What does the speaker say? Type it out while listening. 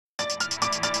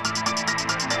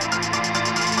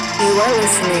You are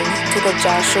listening to the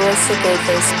Joshua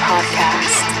Sigafus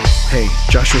podcast. Hey,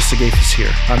 Joshua Sigafus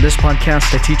here. On this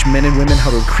podcast, I teach men and women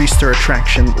how to increase their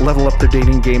attraction, level up their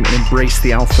dating game, and embrace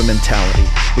the alpha mentality.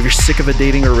 If you're sick of a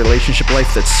dating or relationship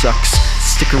life that sucks,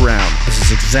 stick around. This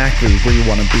is exactly where you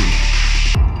want to be.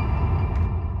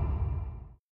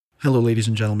 Hello, ladies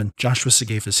and gentlemen. Joshua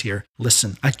Sigafus here.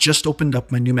 Listen, I just opened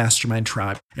up my new Mastermind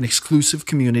Tribe, an exclusive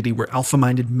community where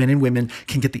alpha-minded men and women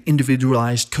can get the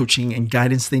individualized coaching and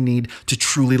guidance they need to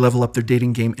truly level up their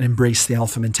dating game and embrace the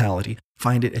alpha mentality.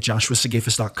 Find it at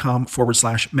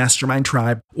joshuasigafus.com/mastermind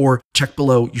tribe, or check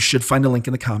below. You should find a link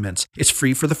in the comments. It's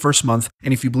free for the first month,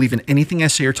 and if you believe in anything I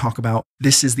say or talk about,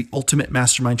 this is the ultimate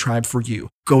Mastermind Tribe for you.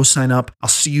 Go sign up. I'll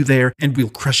see you there, and we'll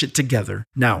crush it together.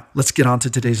 Now, let's get on to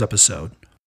today's episode.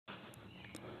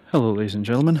 Hello, ladies and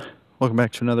gentlemen. Welcome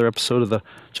back to another episode of the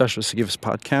Joshua Sigafus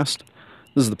podcast.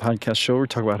 This is the podcast show where we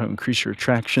talk about how to increase your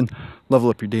attraction, level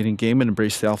up your dating game, and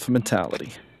embrace the alpha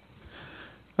mentality.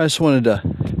 I just wanted to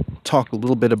talk a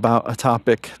little bit about a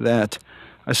topic that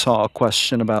I saw a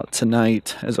question about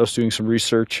tonight as I was doing some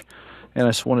research, and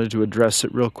I just wanted to address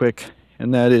it real quick,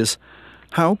 and that is,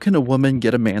 how can a woman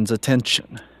get a man's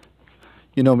attention?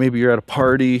 You know, maybe you're at a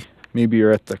party, maybe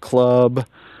you're at the club,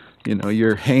 you know,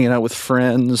 you're hanging out with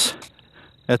friends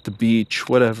at the beach,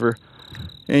 whatever,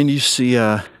 and you see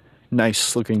a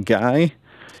nice-looking guy.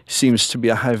 He seems to be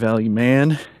a high-value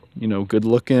man, you know,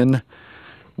 good-looking,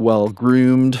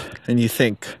 well-groomed, and you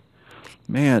think,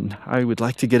 man, I would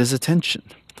like to get his attention.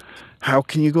 How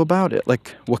can you go about it?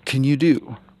 Like, what can you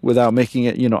do without making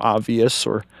it, obvious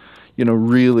or,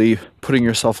 really putting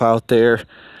yourself out there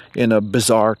in a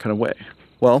bizarre kind of way?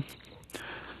 Well,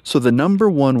 so the number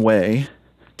one way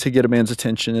to get a man's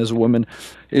attention as a woman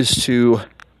is to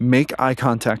make eye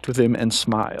contact with him and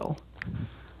smile.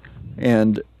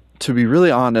 And to be really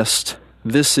honest,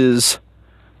 this is,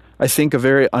 I think, a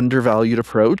very undervalued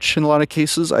approach in a lot of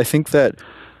cases. I think that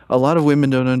a lot of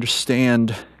women don't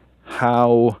understand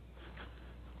how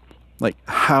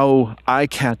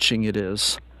eye-catching it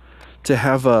is to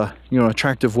have a,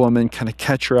 attractive woman kind of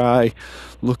catch your eye,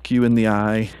 look you in the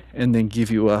eye, and then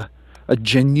give you a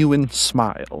genuine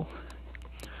smile.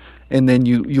 And then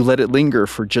you let it linger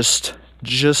for just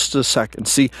a second.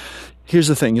 See, here's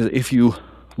the thing, is if you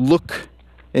look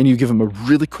and you give him a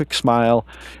really quick smile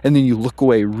and then you look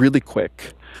away really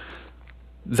quick,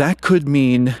 that could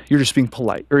mean you're just being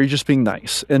polite or you're just being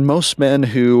nice. And most men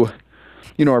who,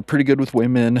 are pretty good with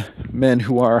women, men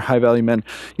who are high-value men,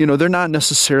 they're not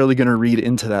necessarily going to read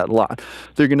into that a lot.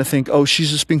 They're going to think, oh, she's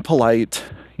just being polite.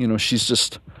 She's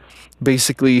just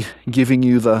basically giving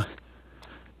you the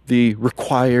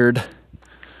required,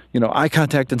 eye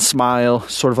contact and smile,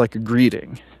 sort of like a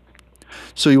greeting.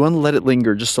 So you want to let it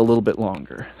linger just a little bit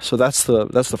longer. So that's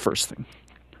the first thing.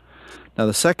 Now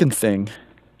the second thing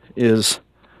is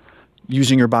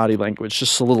using your body language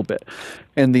just a little bit.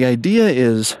 And the idea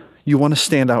is you want to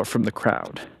stand out from the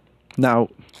crowd. Now,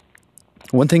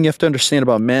 one thing you have to understand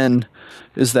about men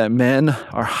is that men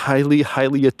are highly,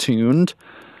 highly attuned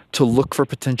to look for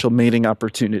potential mating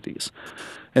opportunities.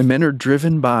 And men are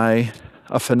driven by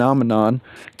a phenomenon.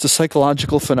 It's a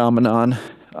psychological phenomenon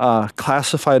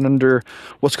classified under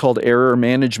what's called error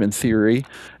management theory,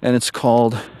 and it's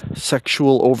called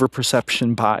sexual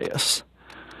overperception bias.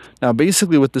 Now,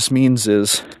 basically what this means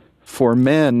is, for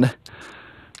men,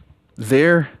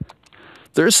 their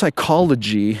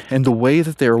psychology and the way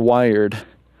that they're wired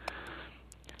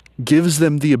gives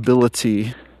them the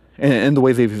ability, and the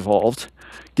way they've evolved,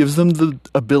 gives them the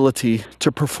ability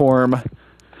to perform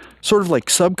sort of like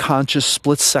subconscious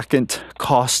split-second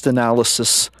cost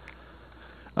analysis,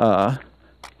 I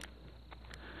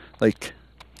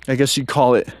guess you'd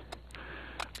call it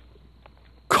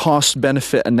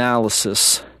cost-benefit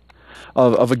analysis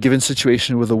of a given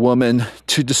situation with a woman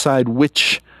to decide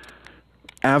which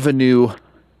avenue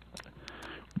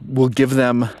will give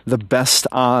them the best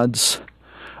odds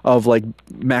of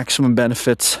maximum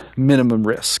benefits, minimum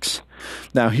risks.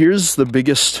 Now, here's the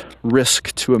biggest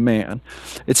risk to a man.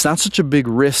 It's not such a big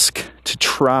risk to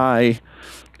try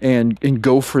and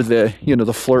go for the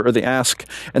flirt or the ask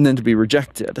and then to be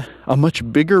rejected. A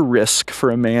much bigger risk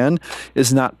for a man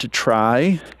is not to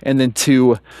try and then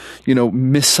to,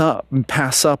 miss up and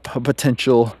pass up a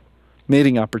potential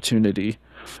mating opportunity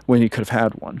when you could have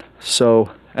had one.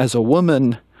 So as a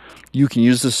woman, you can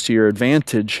use this to your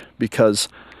advantage, because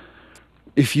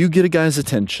if you get a guy's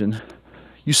attention,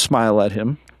 you smile at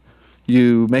him,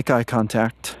 you make eye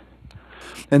contact,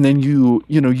 and then you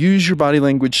use your body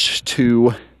language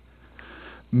to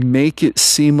make it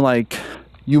seem like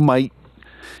you might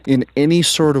in any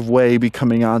sort of way be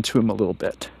coming on to him a little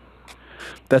bit.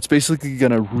 that's basically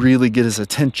going to really get his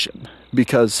attention,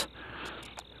 because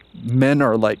men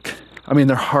are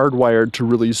they're hardwired to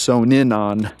really zone in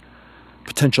on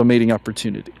potential mating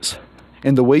opportunities.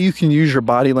 And the way you can use your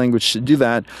body language to do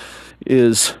that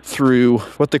is through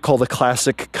what they call the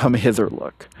classic come hither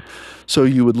look. So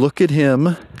you would look at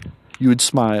him, you would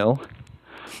smile,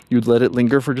 you would let it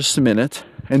linger for just a minute,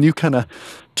 and you kind of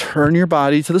turn your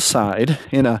body to the side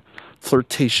in a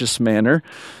flirtatious manner,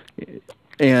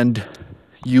 and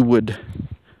you would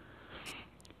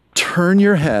turn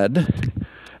your head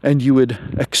and you would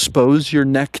expose your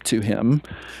neck to him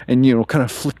and, kind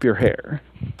of flip your hair.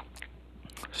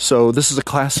 So this is a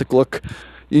classic look.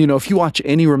 If you watch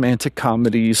any romantic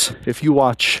comedies, if you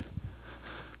watch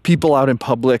people out in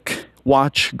public,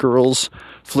 watch girls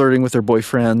flirting with their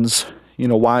boyfriends,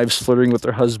 wives flirting with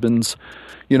their husbands,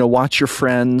 watch your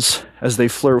friends as they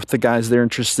flirt with the guys they're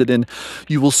interested in,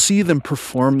 you will see them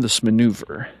perform this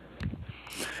maneuver.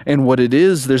 And what it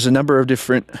is, there's a number of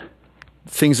different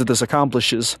things that this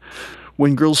accomplishes.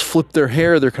 When girls flip their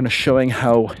hair, they're kind of showing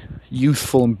how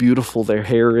youthful and beautiful their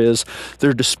hair is.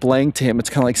 They're displaying to him. It's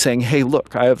kind of like saying, hey,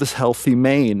 look, I have this healthy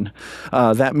mane.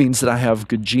 That means that I have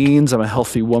good genes. I'm a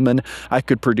healthy woman. I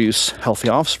could produce healthy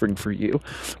offspring for you.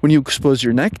 When you expose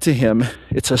your neck to him,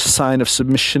 it's a sign of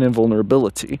submission and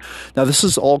vulnerability. Now, this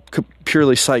is all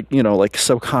purely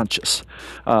subconscious.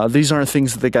 These aren't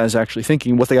things that the guy's actually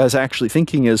thinking. What the guy's actually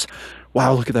thinking is,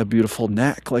 wow, look at that beautiful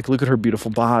neck. Look at her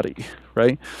beautiful body,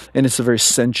 right? And it's a very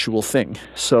sensual thing.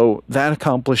 So that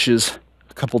accomplishes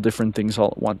a couple different things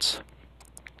all at once.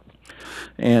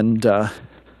 And,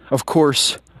 of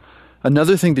course,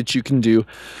 another thing that you can do,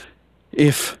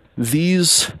 if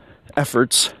these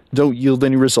efforts don't yield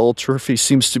any results, or if he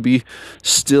seems to be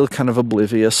still kind of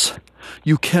oblivious,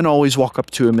 you can always walk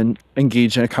up to him and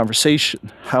engage in a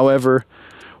conversation. However,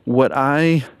 what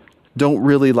I don't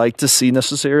really like to see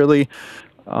necessarily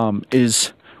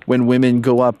is when women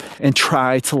go up and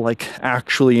try to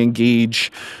actually engage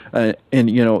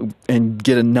and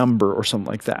get a number or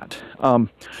something like that.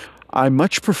 I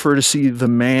much prefer to see the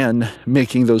man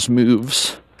making those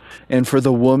moves and for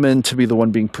the woman to be the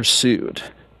one being pursued.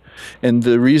 And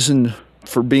the reason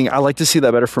I like to see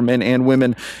that better for men and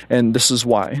women, and this is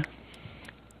why.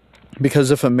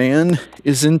 Because if a man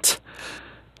isn't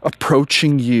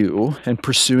approaching you and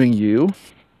pursuing you,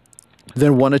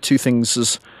 then one of three things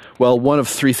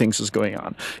is going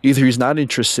on. Either he's not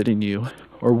interested in you,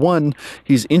 or one,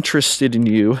 he's interested in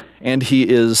you and he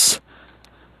is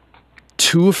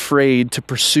too afraid to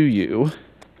pursue you,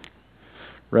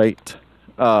 right?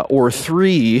 Or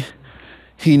three,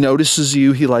 he notices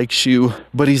you, he likes you,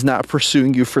 but he's not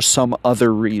pursuing you for some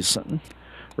other reason.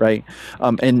 Right?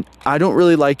 And I don't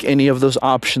really like any of those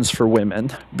options for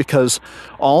women, because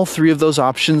all three of those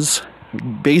options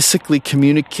basically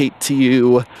communicate to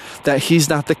you that he's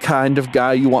not the kind of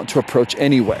guy you want to approach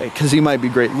anyway, because he might be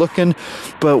great looking,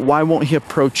 but why won't he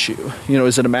approach you?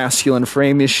 Is it a masculine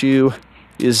frame issue?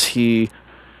 Is he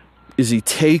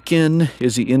taken?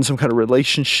 Is he in some kind of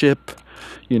relationship?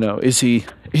 Is he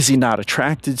not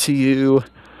attracted to you?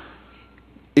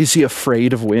 Is he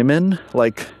afraid of women?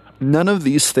 None of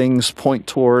these things point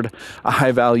toward a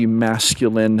high-value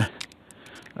masculine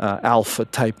alpha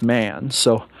type man.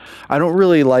 So I don't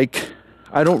really like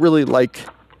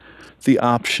the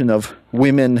option of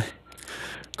women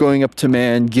going up to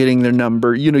men, getting their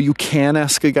number. You can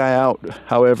ask a guy out.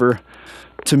 However,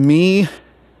 to me,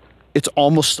 it's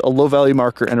almost a low-value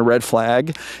marker and a red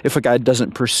flag if a guy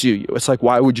doesn't pursue you. It's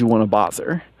why would you want to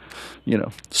bother?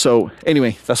 So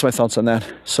anyway, that's my thoughts on that.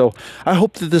 So I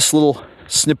hope that this little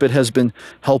snippet has been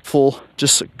helpful.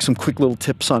 Just some quick little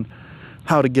tips on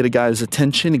how to get a guy's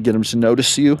attention and get him to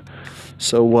notice you.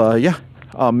 So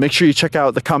make sure you check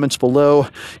out the comments below.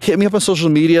 Hit me up on social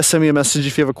media. Send me a message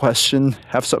if you have a question,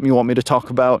 have something you want me to talk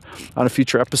about on a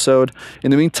future episode.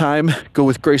 In the meantime, go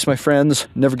with grace, my friends.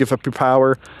 Never give up your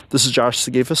power. This is Josh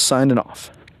Sigafus signing off.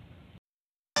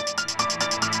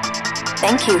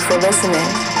 Thank you for listening.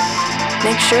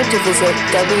 Make sure to visit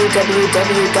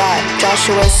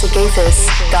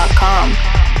www.joshuasagafus.com.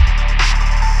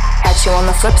 Catch you on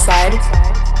the flip side.